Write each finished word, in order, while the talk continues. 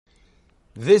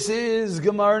This is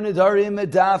Gemara Nedarim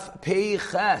Daf Pei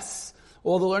Ches.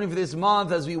 All the learning for this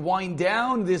month, as we wind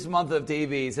down this month of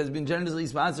Teves, has been generously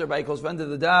sponsored by a close friend of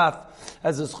the Daf,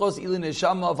 as the Schos Ilin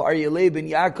Neshama of Aryeh ben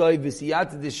Yaakov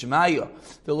V'Siyata Dishmaya.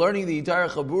 The learning the entire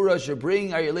Chabura should bring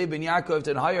Aryeh ben Yaakov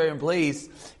to a higher place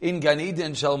in Gan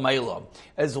Eden Shel Meila.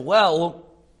 As well,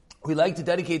 we like to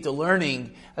dedicate the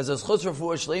learning as a schutz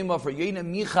refuah shleima for Yoina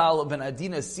Michal ben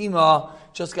Adina Sima.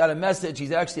 Just got a message.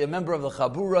 He's actually a member of the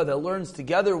Chabura that learns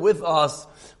together with us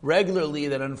regularly,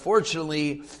 that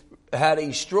unfortunately had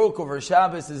a stroke over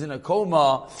Shabbos, is in a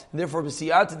coma, and therefore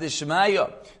b'siyata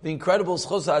d'shemaya, the incredible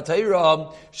schos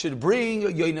ha'tayra should bring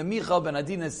Yoina Michal ben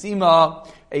Adina Sima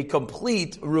a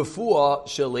complete refuah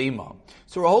shleima.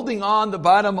 So we're holding on the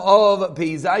bottom of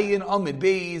Peizayin Amid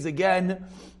Beis again.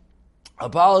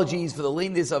 Apologies for the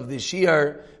lateness of this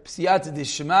shiur, P'siyata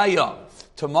D'Shemaya.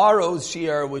 Tomorrow's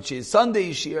shiur, which is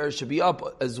Sunday's shiur, should be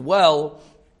up as well.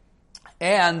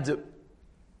 And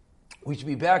we should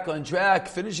be back on track,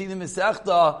 finishing the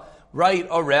Masechta right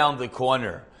around the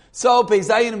corner. So,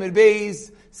 Peizayin Amid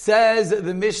Beis says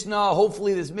the Mishnah,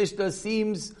 hopefully this Mishnah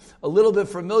seems a little bit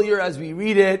familiar as we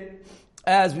read it,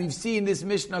 as we've seen this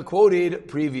Mishnah quoted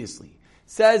previously.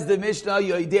 Says the Mishnah,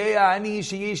 Yoidea ani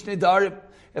sheyesh nedarim.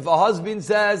 If a husband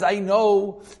says, I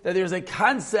know that there's a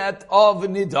concept of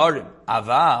nidarim.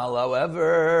 Aval,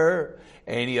 however,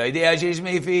 I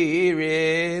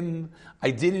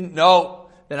didn't know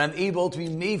that I'm able to be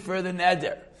mefer the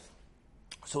neder.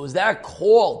 So is that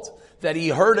called that he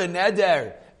heard a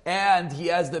neder and he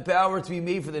has the power to be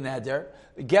mefer the neder?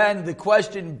 Again, the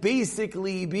question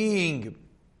basically being,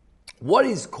 what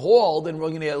is called, and we're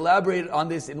going to elaborate on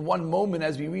this in one moment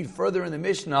as we read further in the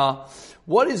Mishnah,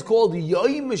 what is called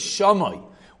Yom Shamai.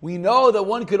 We know that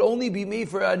one could only be made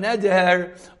for a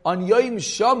neder on Yom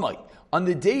Shamai, on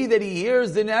the day that he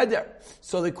hears the neder.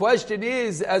 So the question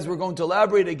is, as we're going to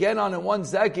elaborate again on in 1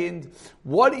 second,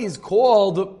 what is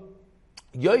called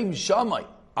Yom Shamai?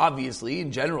 Obviously,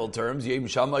 in general terms, Yom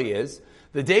Shamai is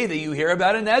the day that you hear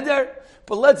about a neder.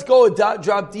 But let's go a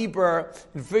drop deeper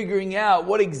in figuring out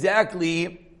what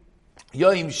exactly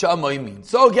Yom Shamai means.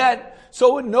 So again,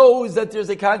 someone knows that there's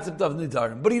a concept of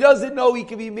nedarim, but he doesn't know he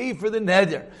can be made for the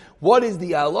neder. What is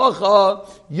the halacha?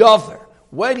 Yafer.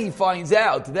 When he finds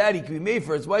out that he can be made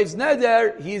for his wife's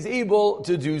neder, he is able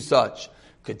to do such.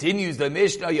 Continues the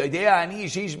Mishnah,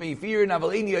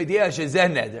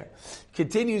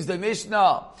 Continues the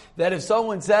Mishnah that if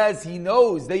someone says he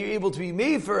knows that you're able to be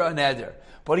made for a neder,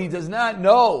 but he does not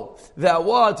know that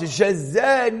what?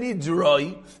 Shezeh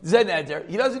nidroi, neder.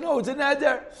 He doesn't know it's a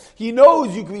neder. He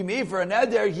knows you can be made for a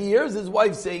neder. He hears his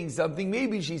wife saying something.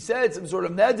 Maybe she said some sort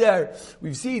of neder.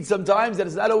 We've seen sometimes that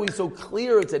it's not always so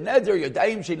clear it's a neder.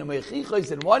 Yodayim sheina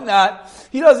mechichos and whatnot.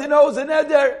 He doesn't know it's a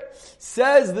neder.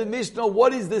 Says the Mishnah,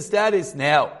 what is the status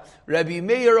now? Rabbi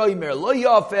Meir Omer Lo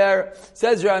Yafer,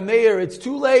 says Rabbi Meir, it's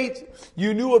too late.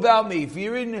 You knew about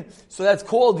Meifirin, so that's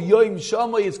called Yom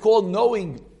Shamai. It's called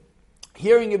knowing,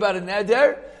 hearing about a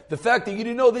neder. The fact that you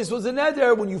didn't know this was a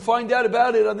neder, when you find out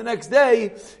about it on the next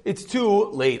day, it's too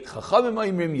late. Chachamim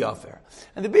Oimrim Yafer.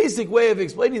 And the basic way of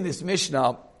explaining this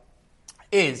Mishnah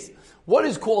is, what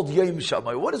is called Yom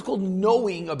Shamai? What is called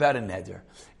knowing about a neder?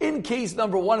 In case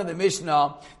number 1 of the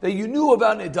Mishnah, that you knew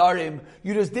about nedarim,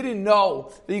 you just didn't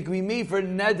know that you could be made for a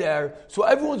neder, so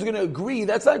everyone's going to agree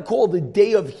that's not called the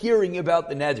day of hearing about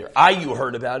the neder. You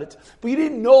heard about it, but you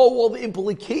didn't know all the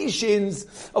implications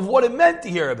of what it meant to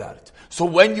hear about it. So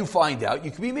when you find out,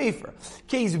 you can be made for.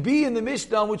 Case B in the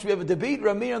Mishnah, in which we have a debate,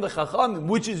 Rameh and the Chachamim,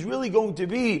 which is really going to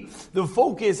be the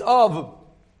focus of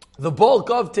the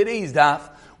bulk of today's daf.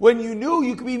 When you knew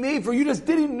you could be made for, you just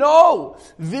didn't know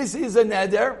this is a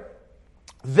neder.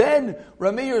 Then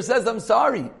Rameir says, I'm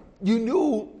sorry, you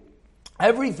knew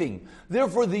everything.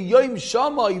 Therefore the Yom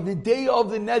Shamai, the day of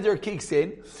the neder, kicks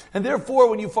in. And therefore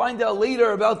when you find out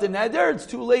later about the neder, it's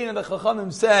too late, and the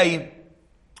Chachamim say,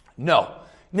 no.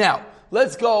 Now,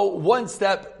 let's go one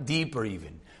step deeper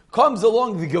even. Comes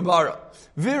along the Gemara.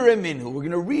 Viraminhu. We're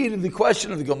going to read the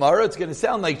question of the Gemara. It's going to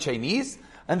sound like Chinese.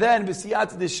 And then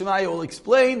B'siyata D'Shemaya will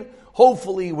explain,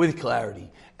 hopefully with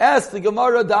clarity. Ask the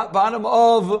Gemara, bottom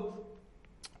of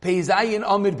Peizayin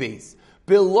Amid Beis.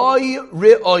 Beloi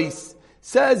Re'ois.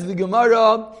 Says the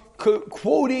Gemara,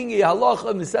 quoting a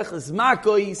halacha Meseches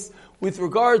Makois, with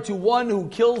regard to one who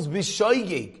kills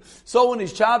B'shoigeg. Someone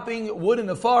is chopping wood in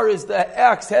the forest, the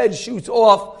axe head shoots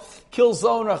off, kills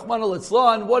someone, Rahman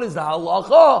al-Itzlan. What is the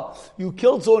halacha? You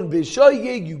killed someone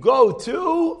B'shoigeg, you go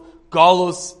to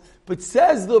Galus. But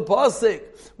says the pasuk,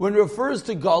 when it refers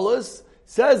to Galus,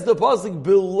 says the pasuk,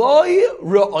 Beloi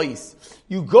Ra'is.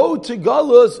 You go to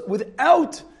Galus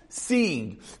without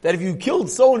seeing, that if you killed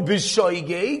someone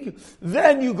b'shoigeg,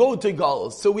 then you go to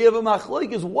galus. So we have a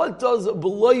machlokes. What does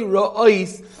b'loi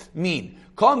ra'is mean?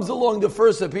 Comes along the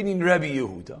first opinion, Rabbi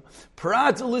Yehuda.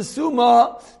 Prat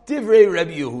l'suma, divrei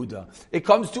Rabbi Yehuda. It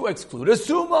comes to exclude a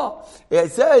suma.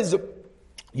 It says,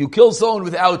 you kill someone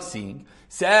without seeing.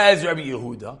 Says Rabbi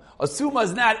Yehuda, a suma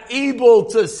is not able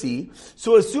to see,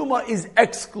 so a suma is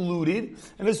excluded,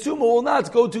 and a suma will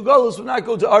not go to galus, will not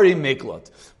go to Ari Miklat.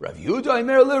 Rabbi Yehuda,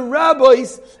 Aimer le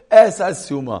rabbis es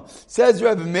asuma. Says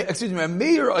Rabbi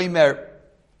Meir, Aimer,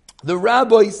 the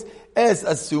rabbis es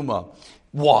asuma.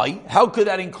 Why? How could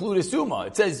that include a suma?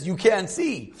 It says you can't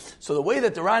see. So the way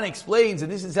that the Ran explains, and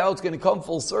this is how it's going to come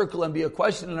full circle and be a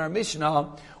question in our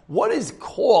Mishnah, what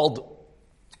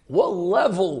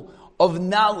level of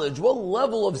knowledge, what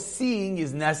level of seeing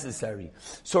is necessary?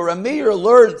 So Rameir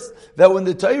learns that when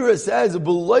the Torah says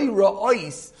b'loi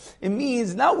ra'is, it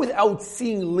means not without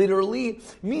seeing literally,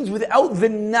 it means without the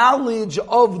knowledge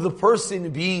of the person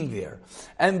being there.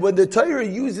 And when the Torah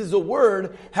uses a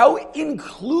word, how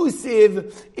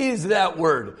inclusive is that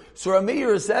word? So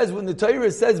Rameir says when the Torah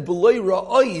says b'loi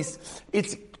ra'is,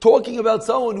 it's talking about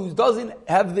someone who doesn't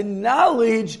have the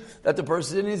knowledge that the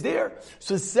person is there.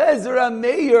 So says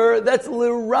Rameir, that's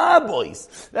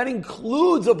l'rabbis. That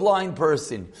includes a blind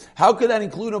person. How could that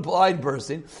include a blind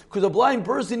person? Because a blind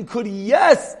person could,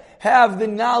 yes, have the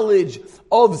knowledge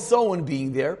of someone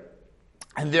being there,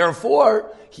 and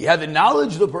therefore he had the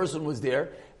knowledge the person was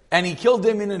there, and he killed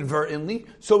him inadvertently,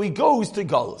 so he goes to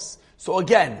galus. So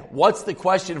again, what's the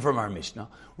question from our Mishnah?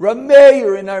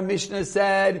 Rameir in our Mishnah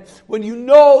said, when you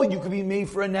know you could be made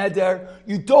for a neder,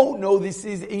 you don't know this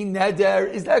is a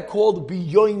neder, is that called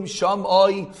biyoim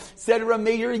shamai? Said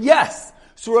Rameir, yes.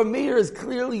 So Rameir is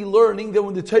clearly learning that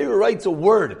when the Torah writes a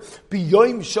word,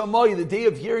 biyoim shamai, the day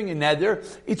of hearing a neder,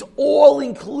 it's all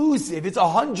inclusive, it's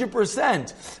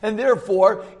 100%. And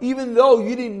therefore, even though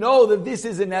you didn't know that this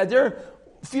is a neder,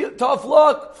 tough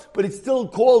luck, but it's still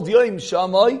called Yom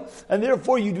Shamai, and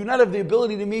therefore you do not have the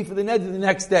ability to meet for the neder the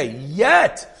next day.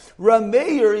 Yet,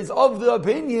 Rameir is of the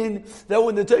opinion that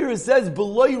when the Torah says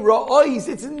b'loi ra'is,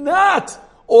 it's not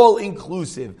all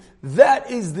inclusive. That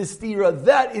is the stira,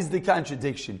 that is the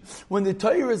contradiction. When the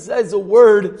Torah says a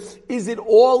word, is it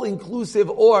all inclusive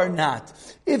or not?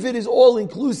 If it is all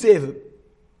inclusive,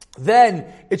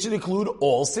 then it should include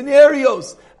all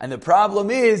scenarios. And the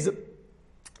problem is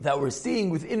that we're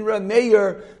seeing within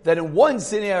Rameir that in one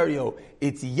scenario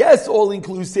it's yes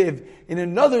all-inclusive, in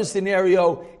another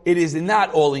scenario it is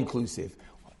not all-inclusive.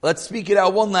 Let's speak it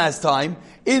out one last time.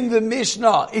 In the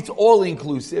Mishnah, it's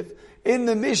all-inclusive. In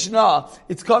the Mishnah,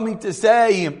 it's coming to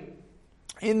say,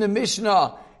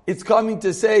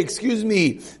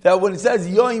 that when it says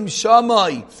Yom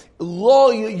Shamai,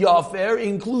 Lo Yafer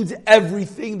includes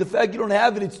everything. The fact you don't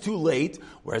have it, it's too late.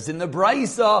 Whereas in the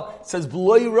Braisa, it says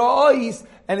B'loi Ra'is,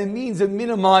 and it means a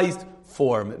minimized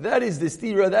form. That is the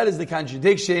stira, that is the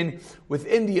contradiction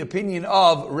within the opinion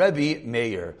of Rebbe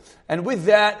Meir. And with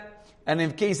that, and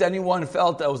in case anyone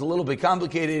felt that was a little bit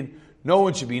complicated, no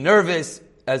one should be nervous,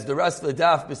 as the rest of the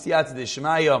daf B'siyat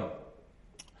D'Shemaya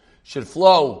should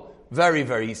flow very,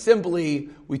 very simply.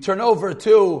 We turn over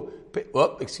to,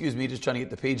 just trying to get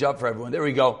the page up for everyone. There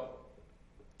we go.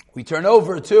 We turn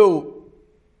over to,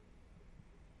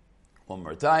 one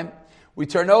more time. We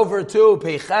turn over to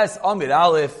Peiches Amid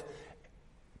Aleph.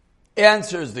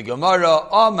 Answers the Gemara,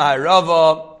 Amar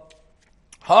Rava,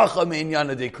 Hacham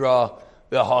Inyan Adikra,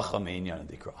 V'Hacham Inyan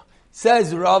Adikra.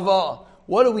 Says Rava,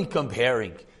 what are we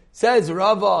comparing? Says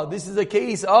Rava, this is a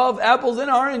case of apples and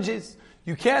oranges.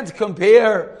 You can't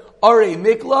compare Are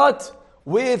Miklat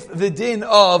with the din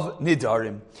of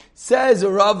Nidarim. Says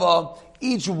Rava,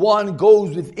 each one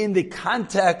goes within the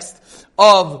context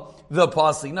of the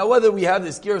pasuk. Now, whether we have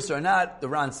this girsa or not, the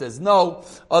Ran says no,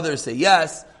 others say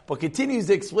yes, but continues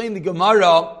to explain the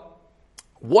Gemara,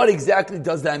 what exactly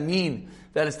does that mean,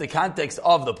 that it's the context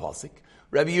of the pasuk.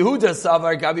 Rabbi Yehuda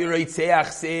Savar Gabi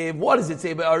Reitzeach Sev, what does it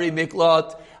say about Ari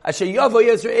Miklat? Asher Yavo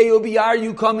Yisrael Biyar,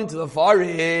 you come into the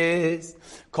forest.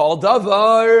 Kol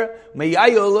Davar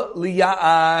Meyayol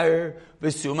Liyar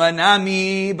V'Suma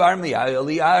Nami Bar Meyayol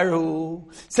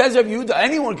Liyaru. Says Rabbi Yehuda,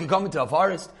 anyone can come into a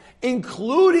forest,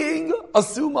 including a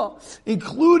suma,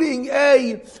 including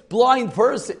a blind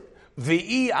person.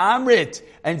 V'i Amrit,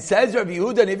 and says Rabbi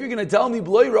Yehuda, and if you're going to tell me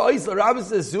B'loi Ra'is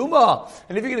L'Rabbis Suma,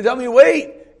 and if you're going to tell me,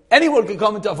 wait, anyone can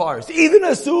come into a forest, even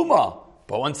a suma.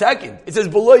 But one second, it says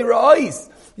B'loi Ra'is.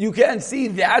 you can't see,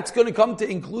 that's going to come to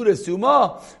include a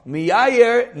suma.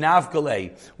 Miyayer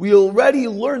nafkale. We already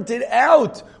learned it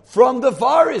out from the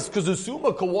forest, because a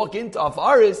suma can walk into a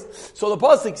forest. So the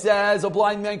pasuk says a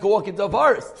blind man can walk into a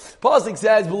forest. Pasuk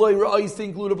says b'loi ra'is to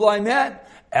include a blind man.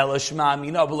 Ela shma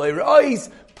mina b'loi ra'is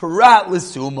parat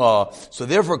l'suma. So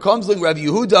therefore comes like Rabbi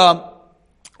Yehuda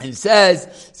and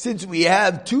says, since we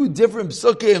have two different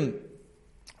psukim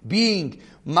being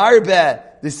marbe,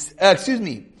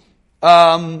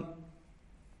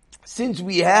 since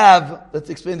we have, let's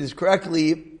explain this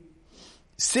correctly,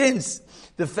 since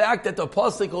the fact that the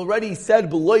pasuk already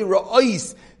said b'loi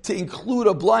ra'is to include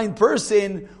a blind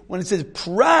person, when it says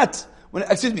prat,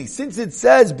 since it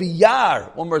says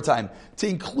biyar, one more time, to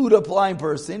include a blind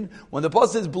person, when the pasuk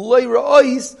says b'loi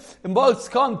ra'is, it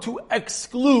must come to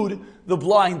exclude the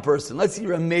blind person. Let's see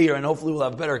Rameir, and hopefully we'll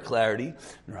have better clarity.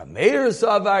 Rameir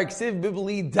savar ksiv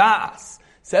bibli das.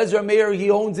 Says Rameir, he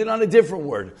owns it on a different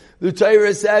word. The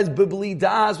Torah says bibli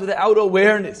das, without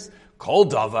awareness. Kol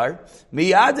davar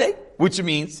miyade, which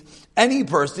means any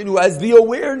person who has the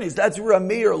awareness. That's where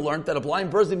Rameir learned that a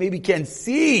blind person maybe can't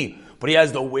see, but he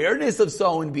has the awareness of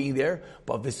someone being there.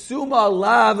 But v'suma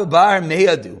lav bar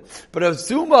meyadu. But if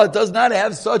suma does not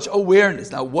have such awareness,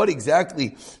 now what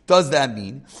exactly does that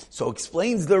mean? So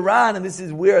explains the Ran, and this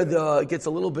is where it gets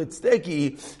a little bit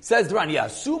sticky. Says the Ran, yeah,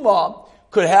 suma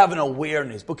could have an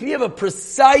awareness, but can he have a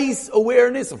precise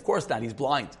awareness? Of course not. He's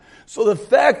blind. So the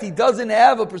fact he doesn't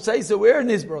have a precise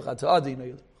awareness, the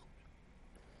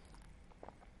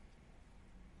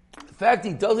fact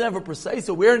he doesn't have a precise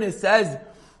awareness says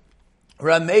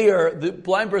Rameir, the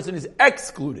blind person is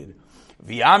excluded.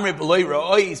 And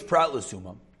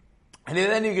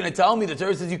then you're going to tell me the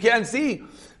Torah says you can't see.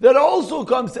 That also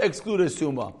comes to exclude a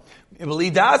suma.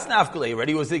 Lidas nafkale,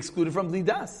 already was excluded from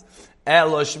lidas. The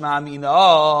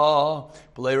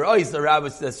rabbi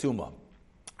says suma.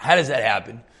 How does that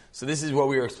happen? So this is what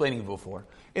we were explaining before.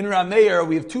 In Rameir,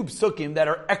 we have two psukim that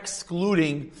are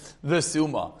excluding the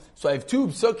suma. So I have two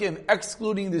psukim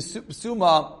excluding the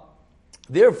suma.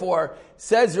 Therefore,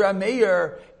 says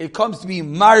Rameir, it comes to be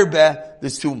marbe the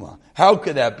suma. How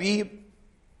could that be?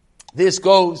 This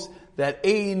goes that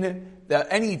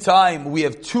any time we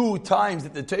have two times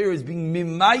that the Torah is being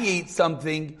mimayit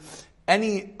something,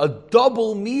 a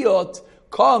double miyot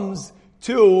comes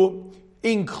to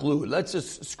include. Let's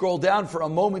just scroll down for a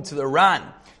moment to the Ran.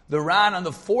 The Ran on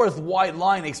the fourth white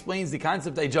line explains the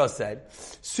concept I just said.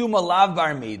 Suma lav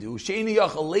bar medu, she'eni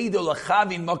yachaledu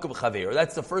lachavin makav chaver.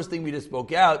 That's the first thing we just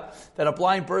spoke out, that a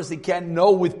blind person can't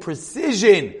know with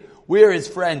precision where his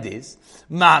friend is.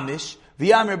 Mamish,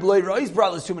 v'yamer b'loi rois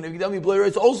brought l'suma, if you tell me b'loi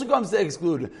rois also comes to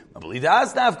exclude.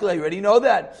 B'lidas nafkele, you already know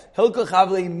that. Hilka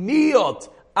chavle miyot.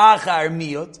 Achar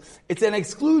miyot. It's an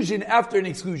exclusion after an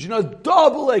exclusion, a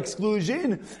double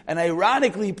exclusion. And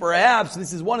ironically, perhaps,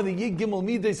 this is one of the Yig Gimel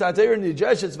Midei Satayr and the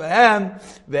Jeshes Vahem,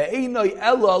 ve'einoi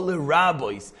ella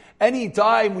l'rabois.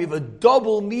 Anytime we have a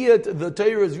double miyot, the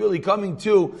Torah is really coming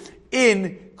to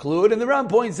include. And the Ram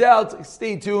points out,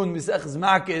 stay tuned, Mesechus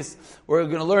Makis, we're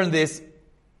going to learn this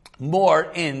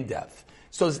more in depth.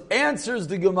 So it answers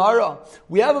the Gemara.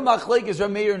 We have a machlekes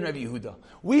Rameir and Rabbi Yehuda.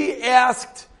 We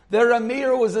asked that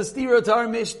Rameir was a stira to our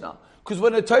Mishnah. Because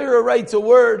when a Torah writes a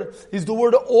word, is the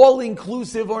word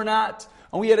all-inclusive or not?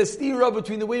 And we had a stira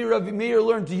between the way Rabbi Meir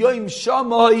learned to Yoim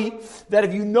Shammai, that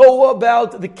if you know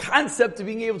about the concept of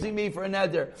being able to be made for a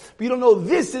neder, but you don't know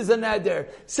this is a neder,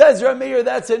 says Rabbi Meir,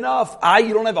 that's enough.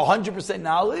 You don't have 100%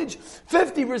 knowledge?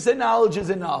 50% knowledge is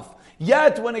enough.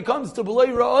 Yet, when it comes to B'loi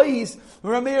Ra'is,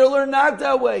 Rameir learned not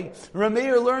that way.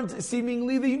 Rameir learned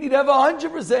seemingly that you need to have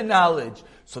 100% knowledge.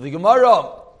 So the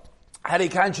Gemara had a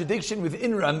contradiction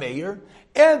within Rameir,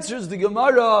 answers the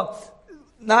Gemara,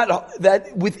 not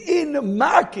that within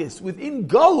Makis, within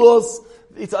Golos,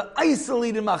 it's an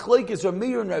isolated machlokes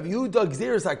Rameir and Rav Yehuda,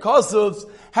 Gzeres HaKosovs.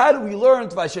 How do we learn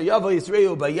Vashayava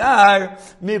Yisrael Bayar,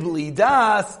 Mibli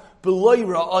Das, B'loi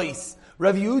Ra'is?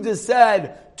 Rav Yehuda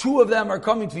said, two of them are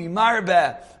coming to be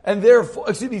Marbeh, and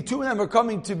therefore, two of them are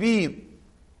coming to be,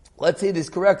 let's say this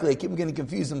correctly, I keep getting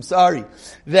confused, I'm sorry,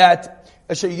 that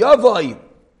Ashayavai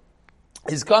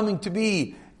is coming to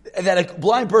be that a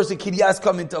blind person can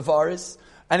come into a forest.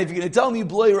 And if you're going to tell me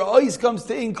B'loi Ra'is comes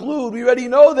to include, we already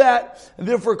know that, and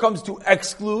therefore comes to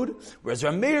exclude. Whereas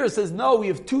Rameir says, no, we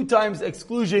have two times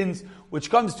exclusions,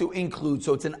 which comes to include.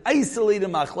 So it's an isolated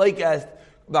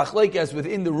machlekes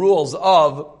within the rules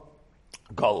of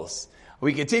Golus.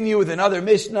 We continue with another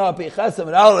Mishnah. Peichas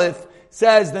Amud Aleph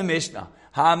says the Mishnah,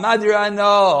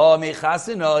 Ha'madirano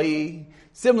mechasenoi.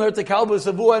 Similar to Kalbu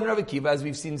Savua and Rav Akiva, as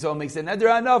we've seen, someone makes a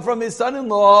neder from his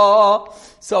son-in-law.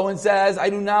 Someone says, I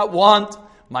do not want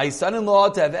my son-in-law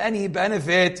to have any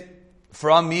benefit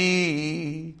from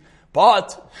me.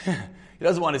 But he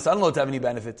doesn't want his son-in-law to have any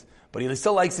benefit, but he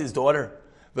still likes his daughter.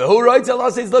 He wants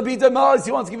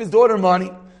to give his daughter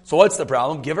money. So what's the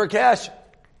problem? Give her cash.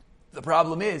 The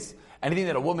problem is, anything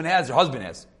that a woman has, her husband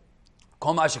has.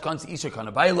 To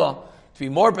be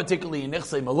more particularly in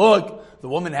Nichsei Malug, the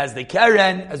woman has the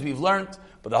Keren, as we've learned,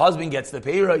 but the husband gets the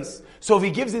payros. So if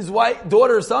he gives his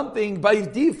daughter something, by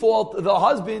default, the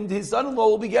husband, his son-in-law,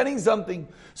 will be getting something.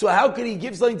 So how could he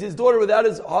give something to his daughter without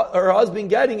her husband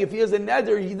getting? If he has a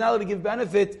neder, he's not allowed to give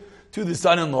benefit to the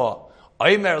son-in-law.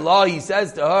 He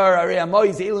says to her,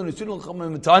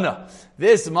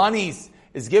 this money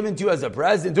is given to you as a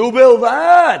present.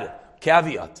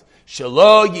 Caveat. Your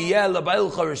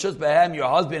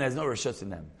husband has no rishus in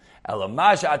them.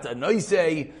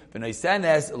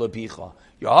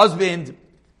 Your husband,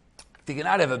 they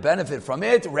cannot have a benefit from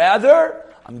it. Rather,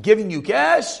 I'm giving you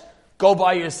cash, go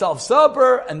buy yourself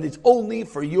supper, and it's only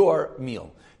for your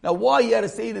meal. Now, why he had to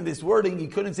say it in this wording, he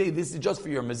couldn't say this is just for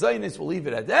your mezainis, we'll leave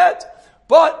it at that.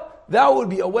 But that would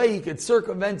be a way he could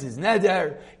circumvent his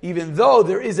neder, even though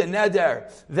there is a neder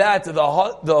that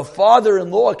the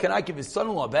father-in-law cannot give his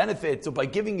son-in-law benefit. So by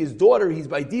giving his daughter, he's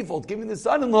by default giving the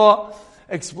son-in-law.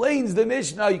 Explains the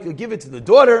Mishnah, you could give it to the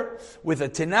daughter with a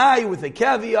tenai, with a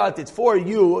caveat, it's for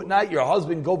you, not your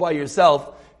husband, go buy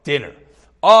yourself dinner.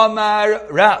 Amar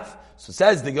Rav. So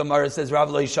says the Gemara, says Rav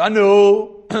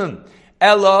Leishanu,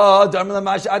 Ella, Dharma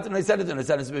Lamashatan, I said it,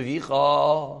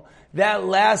 that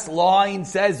last line,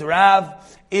 says Rav,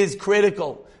 is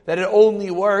critical. That it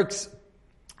only works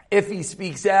if he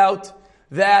speaks out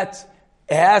that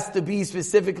it has to be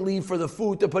specifically for the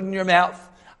food to put in your mouth.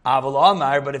 Aval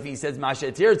Amar, but if he says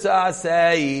Masha Tirza,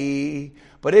 say.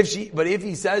 But if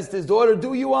he says to his daughter, do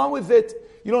what you want with it.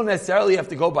 You don't necessarily have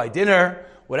to go buy dinner.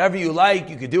 Whatever you like,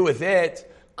 you could do with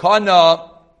it. Kana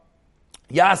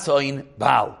Yasoin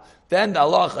Baal. Then the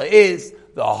halacha is,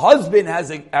 the husband has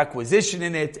an acquisition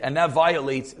in it, and that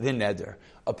violates the neder.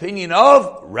 Opinion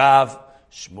of Rav.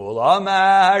 Shmuel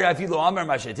Amar, Afilu Amar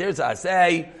Mashetir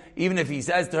Tzasei, even if he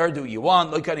says to her, do what you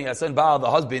want, look at Yasan Baal,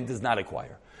 the husband does not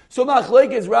acquire. So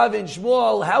Machlek is Rav and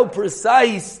Shmuel, how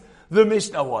precise the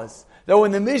Mishnah was. That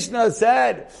when the Mishnah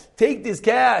said, take this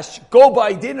cash, go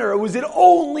buy dinner, was it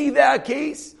only that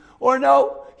case? Or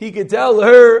no, he could tell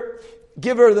her,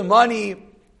 give her the money,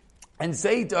 and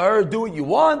say to her, do what you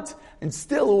want, and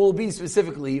still it will be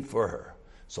specifically for her.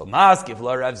 So Maskif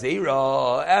Rav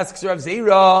Zera asks Rav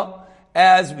Zera,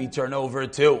 as we turn over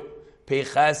to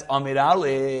Peches Amir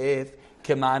Aleph,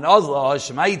 Keman Ozla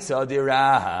Shmaitza de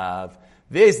Rav.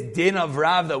 This din of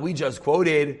Rav that we just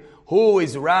quoted, who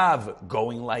is Rav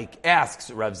going like? Asks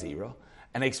Rav Zera.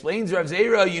 And explains Rav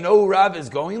Zera, you know who Rav is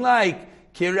going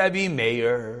like? Kirabi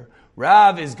Meir.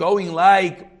 Rav is going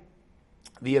like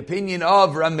the opinion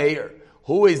of Rameir.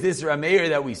 Who is this Rameir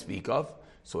that we speak of?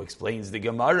 So explains the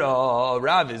Gemara,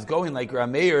 Rav is going like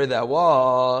Rameir that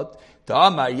what?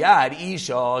 Tamar Yad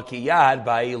Isha Ki Yad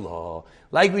Ba'ila.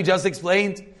 Like we just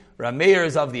explained, Rameir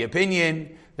is of the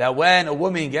opinion that when a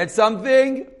woman gets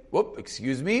something,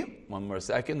 one more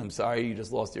second, I'm sorry, you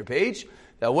just lost your page.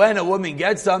 That when a woman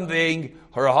gets something,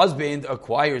 her husband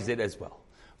acquires it as well.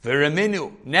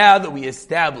 V'raminu, now that we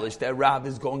established that Rav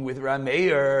is going with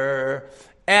Rameir,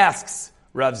 asks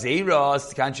Rav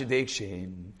Zera's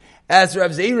contradiction. As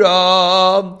Rav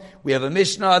Zera, we have a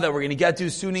Mishnah that we're going to get to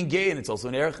soon in Gay, and it's also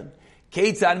in Erechim.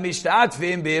 Keitzad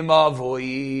mishtatvim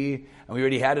b'mavoi. And we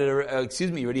already had it in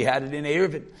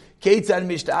Erevin. Keitzad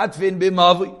mishtatvim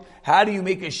b'mavoi. How do you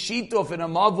make a shituf in a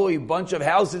mavoi? A bunch of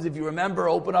houses, if you remember,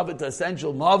 open up into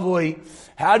essential mavoi.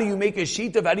 How do you make a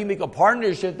shituf? How do you make a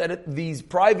partnership that these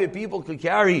private people could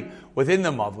carry within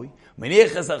the mavoi?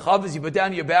 You put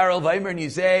down your barrel of Eimer and you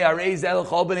say,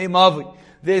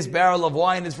 this barrel of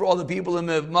wine is for all the people in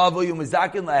the mavoi,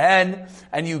 umazakin lahen,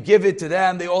 and you give it to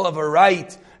them. They all have a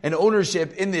right and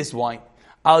ownership in this wine.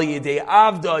 Al yedei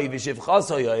avdoi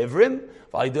v'shivchasoi ha'ivrim,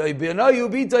 v'aydoi b'yanoyu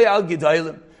b'itoi al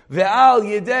gedailim, ve'al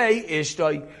yedei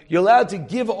ishtoi. You're allowed to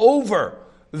give over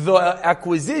the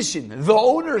acquisition, the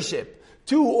ownership,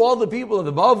 to all the people of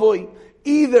the mavoi,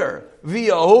 either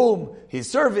via whom? His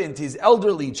servant, his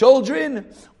elderly children,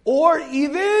 or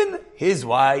even his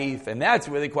wife. And that's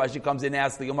where the question comes in.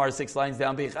 Ask the Gemara 6 lines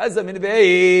down. If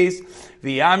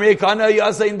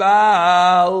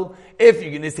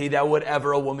you're going to say that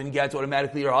whatever a woman gets,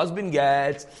 automatically her husband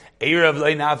gets. So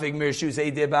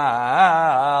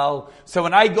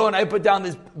when I go and I put down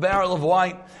this barrel of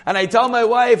wine, and I tell my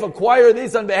wife, acquire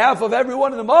this on behalf of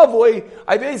everyone in the mavoi,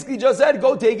 I basically just said,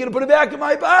 go take it and put it back in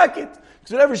my pocket.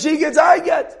 Because whatever she gets, I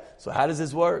get. So how does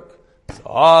this work? So,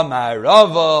 my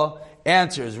Rava,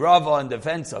 Answers Rava in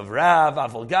defense of Rav.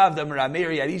 Afal gavdam Rameir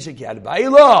Yarisha ki ad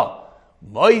baila.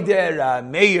 Moider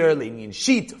Rameir leinin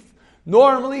shituf.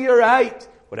 Normally you're right.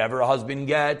 Whatever a husband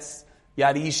gets,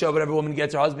 Yarisha, whatever woman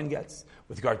gets, her husband gets.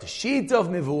 With regard to shituf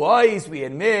mivuais, we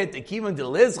admit the kiman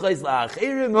delizchais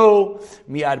la'achirimu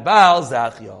miad baal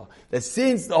zachya. That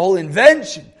since the whole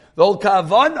invention, the whole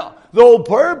kavana, the whole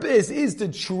purpose is to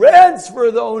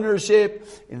transfer the ownership,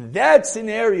 in that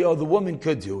scenario, the woman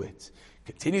could do it.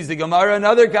 Continues the Gemara,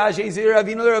 another kasha,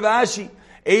 Ravina Rav Ashi.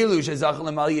 These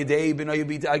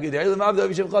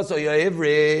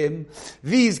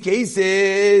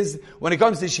cases, when it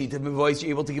comes to shita voice,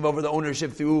 you're able to give over the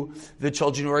ownership through the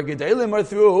children who are gedalim or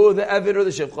through the Eved or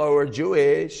the shifcha who are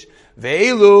Jewish.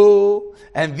 Ve'elu,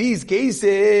 and these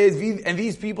cases, and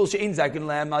these people, she'in zaken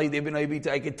lam malidei b'nai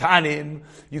b'ita aketanim.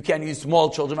 You can't use small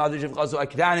children.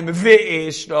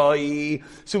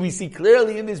 So we see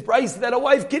clearly in this price that a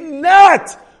wife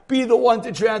cannot be the one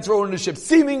to transfer ownership.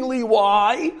 Seemingly,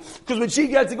 why? Because when she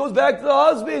gets it, goes back to the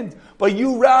husband. But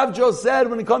you, Rav, just said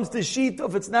when it comes to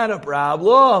shituf, it's not a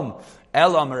problem.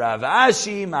 Elam Rav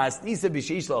Ashi masnisa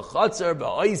b'sheish la'chatzar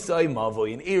ba'oisai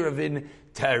mavoy in Erevin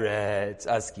teretz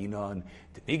askinon.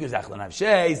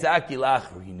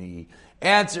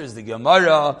 Answers the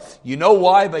Gemara. You know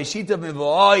why by shituf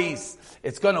mivois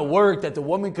it's going to work that the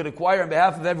woman could acquire on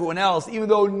behalf of everyone else, even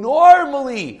though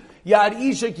normally Yad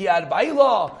Isha ki Yad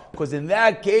Baila, because in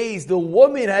that case, the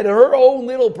woman had her own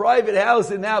little private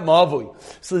house in that Mavui.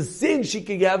 So since she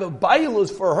could have a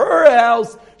Bailus for her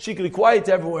house, she could acquire it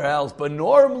everywhere else. But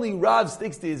normally, Rav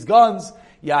sticks to his guns.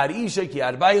 Yad Isha ki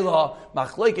Yad Baila.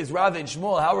 Machlek is Rav and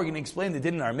Shmuel. How we're going to explain the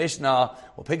din in our Mishnah.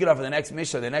 We'll pick it up for the next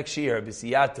Mishnah, the next year.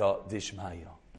 B'siyata Dishmaya.